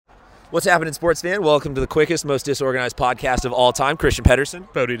What's happening, sports fan? Welcome to the quickest, most disorganized podcast of all time. Christian Pedersen.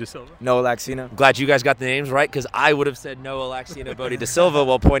 Bodie De Silva. Noah Laxina. I'm glad you guys got the names right because I would have said Noah Laxina, Bodie De Silva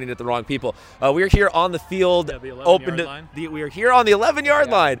while pointing at the wrong people. We are here on the field. Yeah, the 11-yard line. We are here on the 11-yard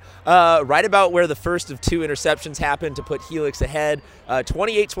line, right about where the first of two interceptions happened to put Helix ahead.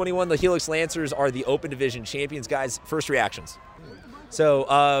 28-21, the Helix Lancers are the Open Division champions. Guys, first reactions. So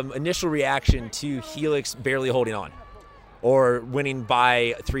initial reaction to Helix barely holding on. Or winning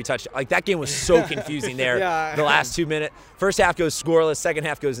by 3 touchdowns. Like, that game was so confusing there. The last 2 minutes. First half goes scoreless. Second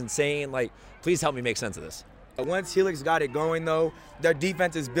half goes insane. Like, please help me make sense of this. Once Helix got it going, though, their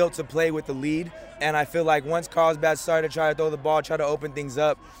defense is built to play with the lead. And I feel like once Carlsbad started to try to throw the ball, try to open things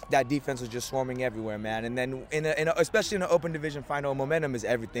up, that defense was just swarming everywhere, man. And then, especially in the Open Division final, momentum is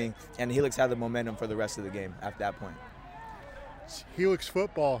everything. And Helix had the momentum for the rest of the game after that point. Helix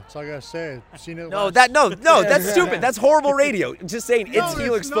football. That's all I gotta say. Seen it. No, that's stupid. That's horrible radio. Just saying it's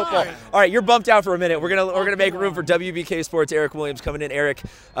Helix football. All right, you're bumped out for a minute. We're gonna make room for WBK Sports. Eric Williams coming in. Eric,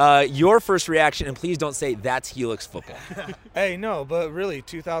 your first reaction, and please don't say that's Helix football. Hey, no, but really,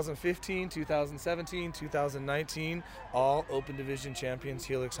 2015, 2017, 2019, all Open Division champions,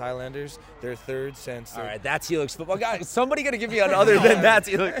 Helix Highlanders. They're third since. All right, that's Helix football. Guys, somebody gonna give me an other than that's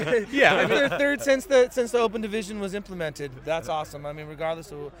Helix. Yeah, I mean, they're third since the Open Division was implemented. That's awesome. I mean,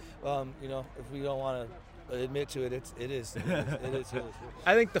 regardless of, if we don't want to admit to it, it is Helix.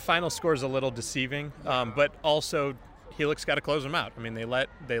 I think the final score is a little deceiving, but also Helix got to close them out. I mean, they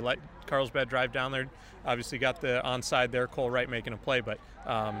let Carlsbad drive down there. Obviously, got the onside there. Cole Wright making a play, but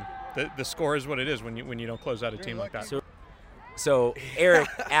the score is what it is when you don't close out a team like that. So Eric,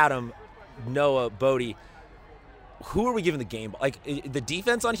 Adam, Noah, Bodie, who are we giving the game? Like, the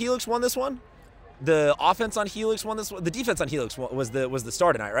defense on Helix won this one. The offense on Helix won this one. The defense on Helix was the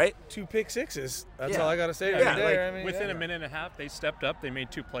star tonight, right? 2 pick sixes. That's all I got to say. Within a minute and a half, they stepped up. They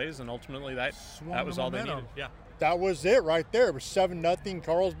made 2 plays, and ultimately that was all they needed. Yeah, that was it right there. It was 7-0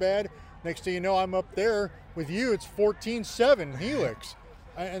 Carlsbad. Next thing you know, I'm up there with you. It's 14-7 Helix,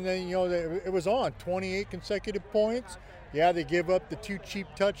 and then it was on 28 consecutive points. Yeah, they give up the 2 cheap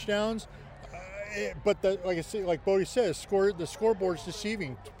touchdowns. But like Bodie says, the scoreboard's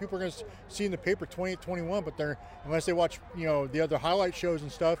deceiving. People are going to see in the paper 28-21, but unless they watch the other highlight shows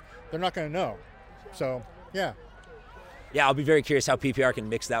and stuff, they're not going to know. So yeah. Yeah, I'll be very curious how PPR can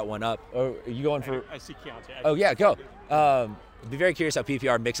mix that one up. Oh, are you going for? I see Keontae. Oh yeah, go. I'll be very curious how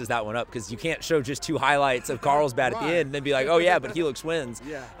PPR mixes that one up because you can't show just 2 highlights of Carlsbad at the end and then be like, oh yeah, but Helix wins.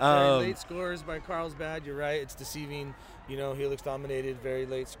 Yeah. Very late scores by Carlsbad. You're right. It's deceiving. Helix dominated, very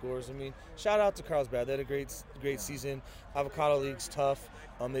late scores. I mean, shout out to Carlsbad. They had a great season. Avocado League's tough.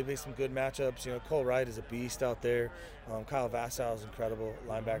 They made some good matchups. Cole Wright is a beast out there. Kyle Vassal is incredible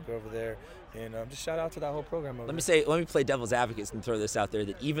linebacker over there. And just shout out to that whole program over there. Let me play devil's advocate and throw this out there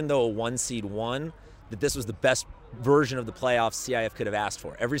that even though a 1 seed won, that this was the best version of the playoffs CIF could have asked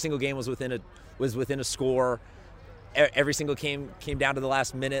for. Every single game was within a score. Every single game came down to the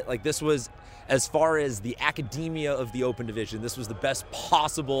last minute. Like, this was, as far as the academia of the Open Division, this was the best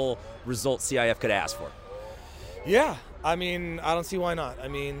possible result CIF could ask for. Yeah, I mean, I don't see why not. I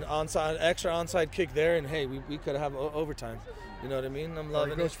mean, extra onside kick there, and hey, we could have overtime. You know what I mean? I'm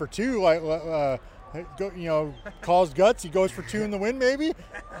loving it. He goes for 2, calls guts. He goes for 2 in the win, maybe.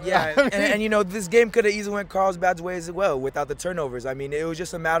 Yeah, and this game could have easily went Carlsbad's way as well without the turnovers. I mean, it was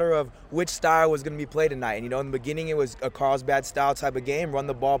just a matter of which style was going to be played tonight. And in the beginning, it was a Carlsbad style type of game, run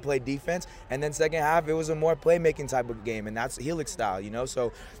the ball, play defense, and then second half, it was a more playmaking type of game, and that's Helix style.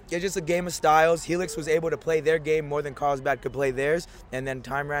 So it's just a game of styles. Helix was able to play their game more than Carlsbad could play theirs, and then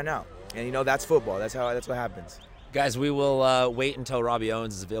time ran out. And that's football. That's what happens. Guys, we will wait until Robbie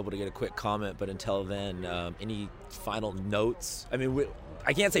Owens is available to get a quick comment, but until then, any final notes? I mean,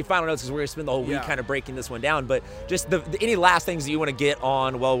 I can't say final notes because we're going to spend the whole week kind of breaking this one down, but just any last things that you want to get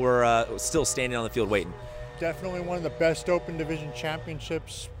on while we're still standing on the field waiting? Definitely one of the best Open Division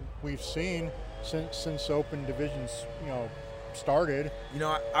championships we've seen since Open Divisions, started.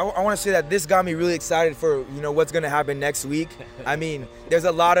 I want to say that this got me really excited for what's going to happen next week. I mean, there's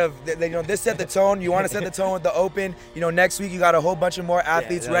a lot of this set the tone. You want to set the tone with the Open. Next week you got a whole bunch of more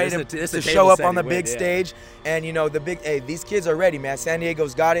athletes ready to show up on the big stage. And these kids are ready, man. San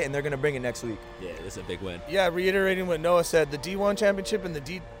Diego's got it, and they're going to bring it next week. Yeah, this is a big win. Yeah, reiterating what Noah said, the D1 championship and the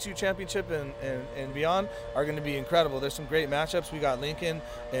D2 championship and beyond are going to be incredible. There's some great matchups. We got Lincoln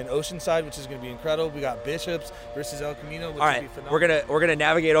and Oceanside, which is going to be incredible. We got Bishops versus El Camino, which All right, we're gonna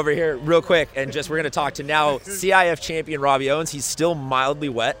navigate over here real quick, and we're gonna talk to now CIF champion Robbie Owens. He's still mildly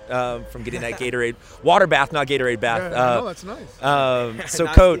wet from getting that Gatorade water bath, not Gatorade bath. Oh, that's nice. So,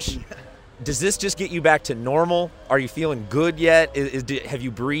 Coach, Does this just get you back to normal? Are you feeling good yet? Have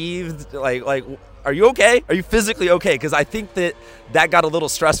you breathed? Like, are you okay? Are you physically okay? Because I think that got a little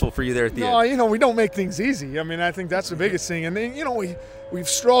stressful for you there at the end. No, we don't make things easy. I mean, I think that's the biggest thing. And then, we've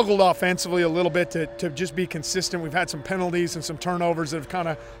struggled offensively a little bit to just be consistent. We've had some penalties and some turnovers that have kind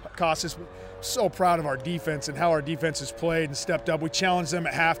of cost us. So proud of our defense and how our defense has played and stepped up. We challenged them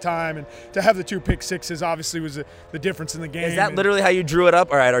at halftime, and to have the 2 pick sixes obviously was the difference in the game. Is that literally how you drew it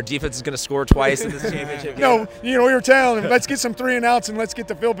up? All right, our defense is going to score twice in this championship game. No, we were telling them, let's get some 3 and outs and let's get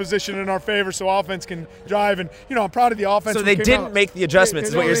the field position in our favor so offense can drive. And, I'm proud of the offense. So they didn't make the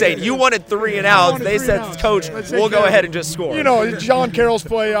adjustments is what you're saying. You wanted 3 and outs. They said, Coach, we'll go ahead and just score. John Carroll's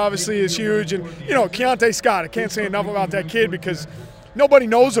play obviously is huge. And, Keontae Scott, I can't say enough about that kid because nobody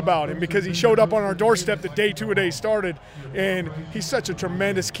knows about him because he showed up on our doorstep the day 2-a-days started, and he's such a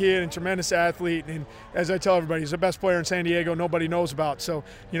tremendous kid and tremendous athlete. And as I tell everybody, he's the best player in San Diego nobody knows about. So,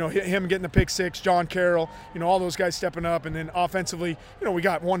 him getting the pick six, John Carroll, all those guys stepping up. And then offensively, we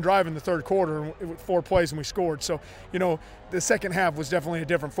got 1 drive in the third quarter with 4 plays and we scored. So, the second half was definitely a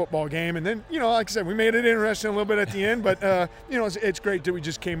different football game. And then, like I said, we made it interesting a little bit at the end. But, it's great that we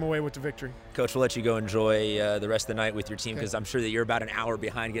just came away with the victory. Coach, we'll let you go enjoy the rest of the night with your team because I'm sure that you're about an hour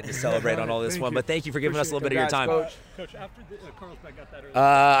behind getting to celebrate on all this one. But thank you for giving us a little bit of your time. Coach, after Carlsbad got that early.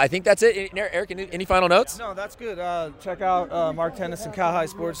 I think that's it. Eric, any final notes? No, that's good. Check out Mark Tennis and Cal High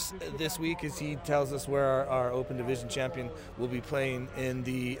Sports this week as he tells us where our Open Division champion will be playing in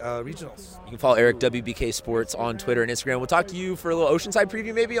the regionals. You can follow Eric WBK Sports on Twitter and Instagram. We'll talk to you for a little Oceanside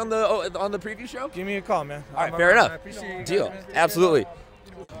preview maybe on the preview show. Give me a call, man. All right, fair enough. Deal. Absolutely.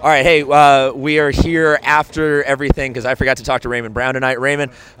 All right, hey, we are here after everything because I forgot to talk to Raymond Brown tonight.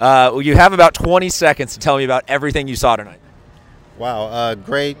 Raymond, you have about 20 seconds to tell me about everything you saw tonight. Wow,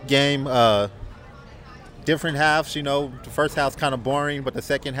 great game. Different halves, the first half's kind of boring, but the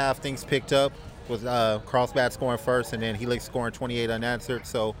second half things picked up with Carlsbad scoring first and then Helix scoring 28 unanswered.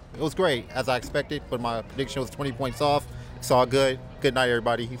 So it was great, as I expected, but my prediction was 20 points off. It's all good. Good night,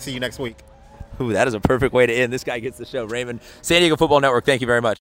 everybody. See you next week. Ooh, that is a perfect way to end. This guy gets the show. Raymond, San Diego Football Network, thank you very much.